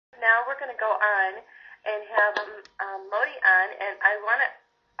now we're going to go on and have Moti on, and I want to,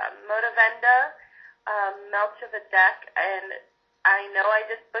 Motavenda Melchizedek, and I know I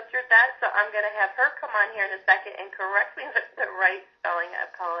just butchered that, so I'm going to have her come on here in a second and correct me with the right spelling. I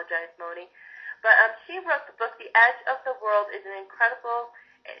apologize, Moti. But she wrote the book, The Edge of the World is an incredible,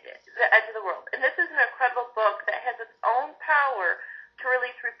 The Edge of the World. And this is an incredible book that has its own power to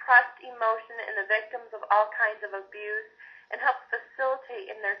release repressed emotion in the victims of all kinds of abuse and help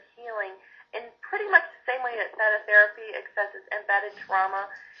facilitate in their healing in pretty much the same way that therapy accesses embedded trauma.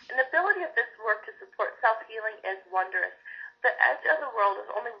 And the ability of this work to support self-healing is wondrous. The Edge of the World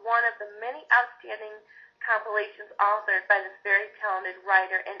is only one of the many outstanding compilations authored by this very talented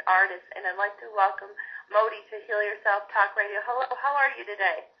writer and artist, and I'd like to welcome Moti to Heal Yourself Talk Radio. Hello, how are you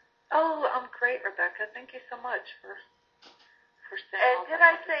today? Oh, I'm great, Rebecca. Thank you so much for saying and did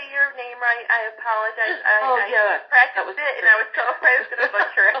I say your name right? I apologize. Yeah. I practiced it, and I was so afraid I was going to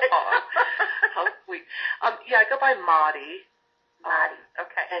butcher it. How sweet. I go by Moti. Moti,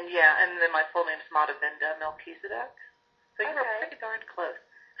 okay. And then my full name is Motavenda Melchizedek. So you were pretty darn close.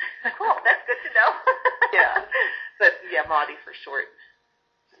 Cool, that's good to know. Yeah, but Moti for short.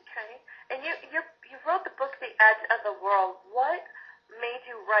 Okay, and you wrote the book, The Edge of the World. What made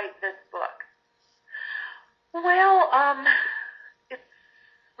you write this book? Well, it's,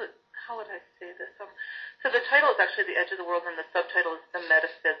 how would I say this? So the title is actually The Edge of the World, and the subtitle is The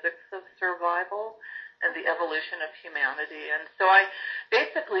Metaphysics of Survival and the Evolution of Humanity. And so I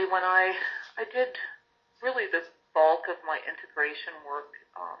basically, when I did really the bulk of my integration work,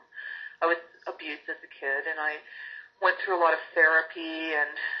 I was abused as a kid, and I went through a lot of therapy, and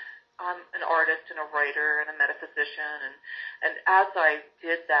I'm an artist and a writer and a metaphysician, and as I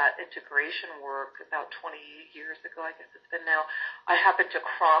did that integration work about 20 years ago, I guess it's been now, I happened to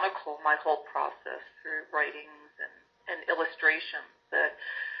chronicle my whole process through writings and illustrations that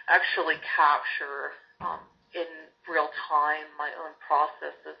actually capture in real time my own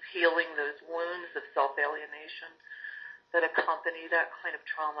process of healing those wounds of self-alienation that accompany that kind of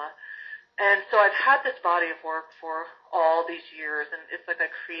trauma. And so I've had this body of work for all these years, and it's like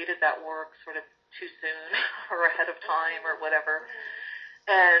I created that work sort of too soon or ahead of time or whatever.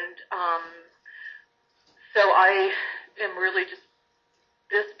 And so I am really just,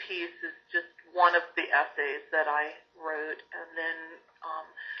 this piece is just one of the essays that I wrote, and then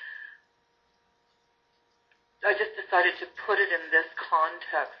I just decided to put it in this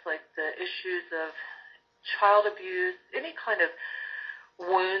context, like the issues of child abuse, any kind of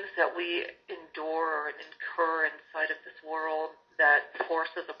wounds that we endure and incur inside of this world that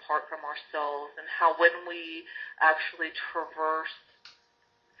force us apart from ourselves, and how when we actually traverse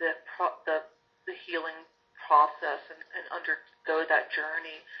the healing process and undergo that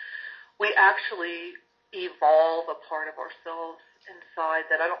journey, we actually evolve a part of ourselves inside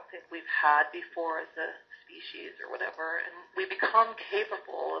that I don't think we've had before as a species or whatever, and we become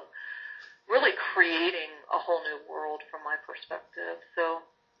capable of really creating a whole new world from my perspective. So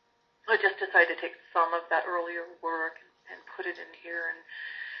I just decided to take some of that earlier work and put it in here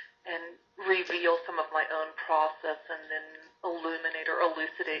and reveal some of my own process, and then illuminate or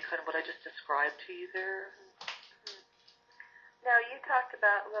elucidate kind of what I just described to you there. Now, you talked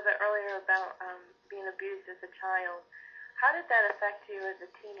about a little bit earlier about being abused as a child. How did that affect you as a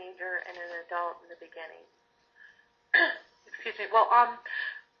teenager and an adult in the beginning? Excuse me. Well,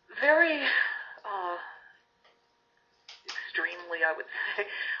 very extremely, I would say.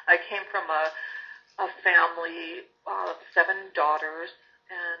 I came from a family of 7 daughters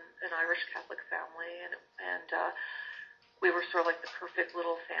and an Irish Catholic family, and we were sort of like the perfect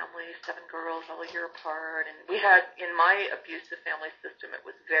little family, 7 girls all a year apart. And we had, in my abusive family system, it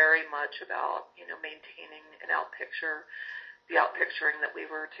was very much about, maintaining an outpicture, the outpicturing that we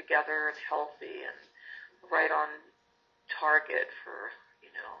were together and healthy and right on target for,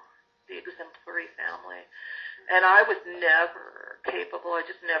 the exemplary family. And I was never capable, I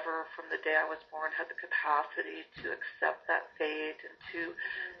just never, from the day I was born, had the capacity to accept that fate and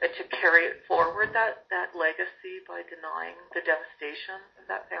to carry it forward, that legacy, by denying the devastation of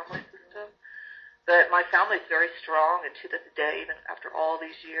that family system. But my family is very strong, and to this day, even after all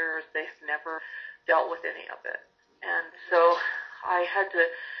these years, they have never dealt with any of it. And so I had to,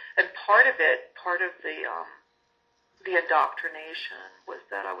 and part of the indoctrination was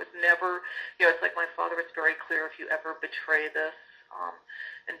that I was never, it's like my father was very clear, if you ever betray this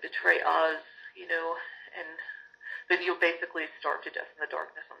and betray us, and then you'll basically starve to death in the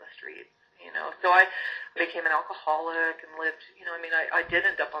darkness on the streets, So I became an alcoholic and lived, I did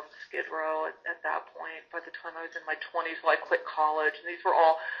end up on Skid Row at that point by the time I was in my 20s. So I quit college, and these were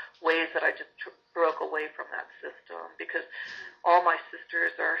all ways that I just broke away from that system, because all my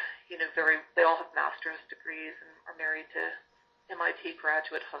sisters are, they all have master's degrees and are married to MIT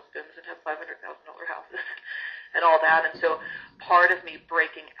graduate husbands and have $500,000 houses and all that. And so part of me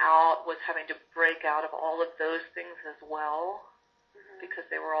breaking out was having to break out of all of those things as well, because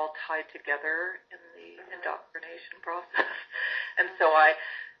they were all tied together in the indoctrination process. And so I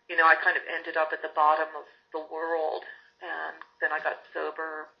kind of ended up at the bottom of the world, and then I got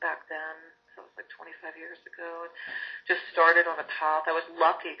sober back then. So it was like 25 years ago, and just started on a path. I was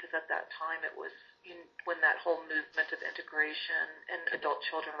lucky because at that time it was when that whole movement of integration and adult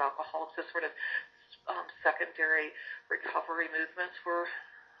children of alcoholics, so sort of secondary recovery movements were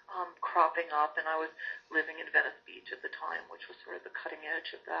cropping up, and I was living in Venice Beach at the time, which was sort of the cutting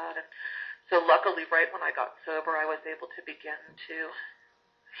edge of that. And so luckily, right when I got sober, I was able to begin to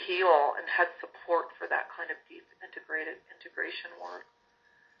heal and had support for that kind of deep integration work.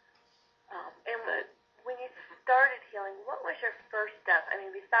 When you started healing, what was your first step? I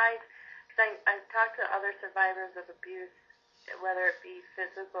mean, besides, because I've talked to other survivors of abuse, whether it be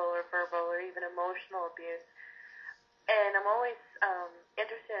physical or verbal or even emotional abuse, and I'm always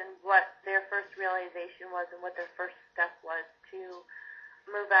interested in what their first realization was and what their first step was to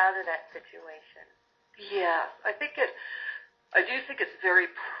move out of that situation. Yes, I do think it's very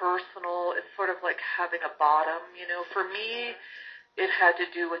personal. It's sort of like having a bottom. For me, it had to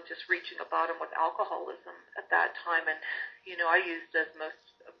do with just reaching a bottom with alcoholism at that time. And, I used, as most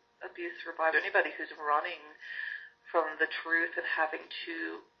abuse survivors, anybody who's running from the truth and having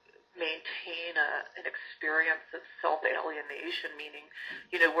to maintain an experience of self-alienation, meaning,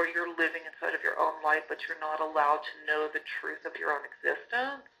 where you're living inside of your own life, but you're not allowed to know the truth of your own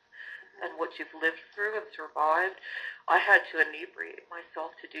existence and what you've lived through and survived. I had to inebriate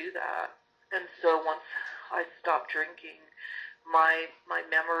myself to do that. And so once I stopped drinking, my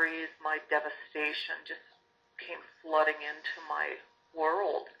memories, my devastation just came flooding into my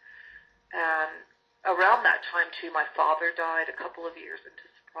world. And around that time, too, my father died a couple of years into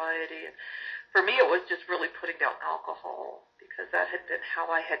sobriety. And for me, it was just really putting down alcohol, because that had been how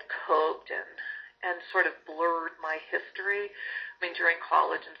I had coped and sort of blurred my history. I mean, during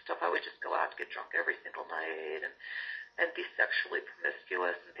college and stuff, I would just go out to get drunk every single night and be sexually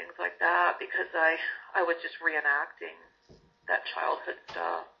promiscuous and things like that, because I was just reenacting that childhood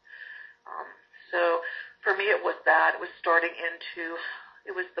stuff. So for me, it was that. It was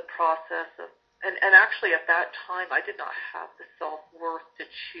it was the process of, and actually at that time, I did not have the self-worth to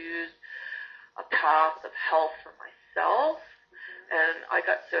choose a path of health for myself. And I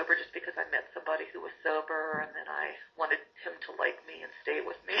got sober just because I met somebody who was sober, and then I wanted him to like me and stay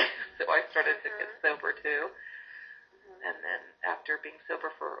with me. So I started to get sober too. And then after being sober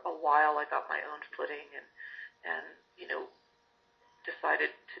for a while, I got my own footing and decided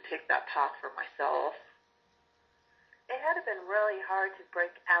to take that path for myself. It had to have been really hard to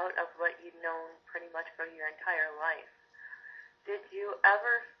break out of what you'd known pretty much for your entire life. Did you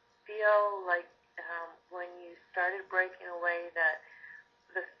ever feel like when you started breaking away that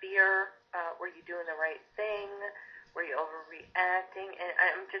the fear, were you doing the right thing? Were you overreacting? And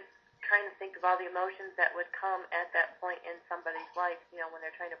I'm just trying to think of all the emotions that would come at that point in somebody's life, when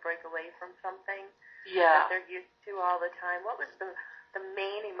they're trying to break away from something that they're used to all the time. What was the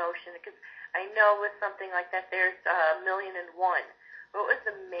main emotion? Because I know with something like that, there's 1,000,001. What was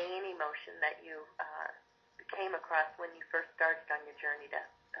the main emotion that you came across when you first started on your journey to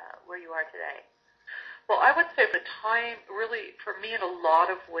where you are today? Well, I would say the time, really, for me, in a lot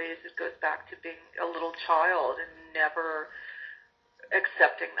of ways, it goes back to being a little child and never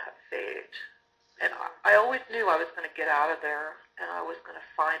accepting that fate. And I always knew I was going to get out of there, and I was going to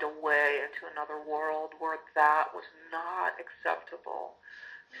find a way into another world where that was not acceptable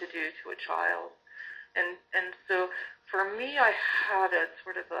to do to a child. And so for me, I had a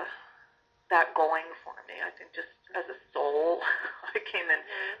sort of that going for me. I think just as a soul, I came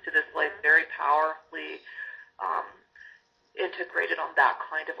into this life very powerfully integrated on that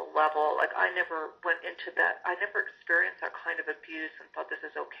kind of a level. Like, I never went into that. I never experienced that kind of abuse and thought this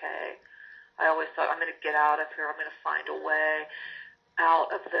is okay. I always thought, I'm going to get out of here. I'm going to find a way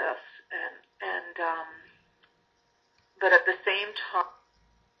out of this. But at the same time,